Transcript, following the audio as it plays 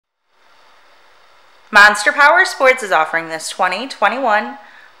Monster Powersports is offering this 2021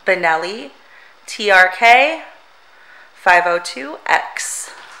 Benelli TRK 502X.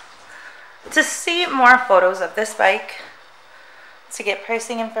 To see more photos of this bike, to get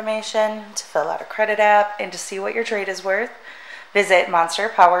pricing information, to fill out a credit app, and to see what your trade is worth, visit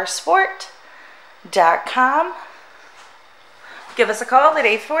monsterpowersport.com. Give us a call at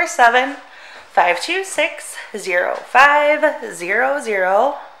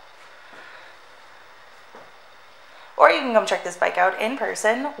 847-526-0500. Or you can come check this bike out in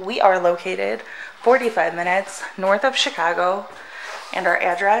person. We are located 45 minutes north of Chicago, and our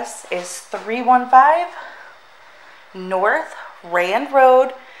address is 315 North Rand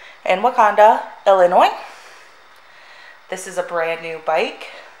Road in Wauconda, Illinois. This is a brand new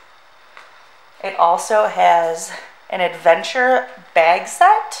bike. It also has an adventure bag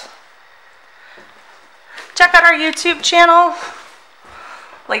set. Check out our YouTube channel.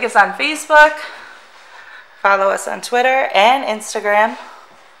 Like us on Facebook. Follow us on Twitter and Instagram.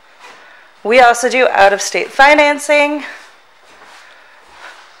 We also do out-of-state financing.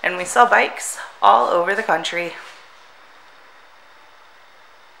 And we sell bikes all over the country.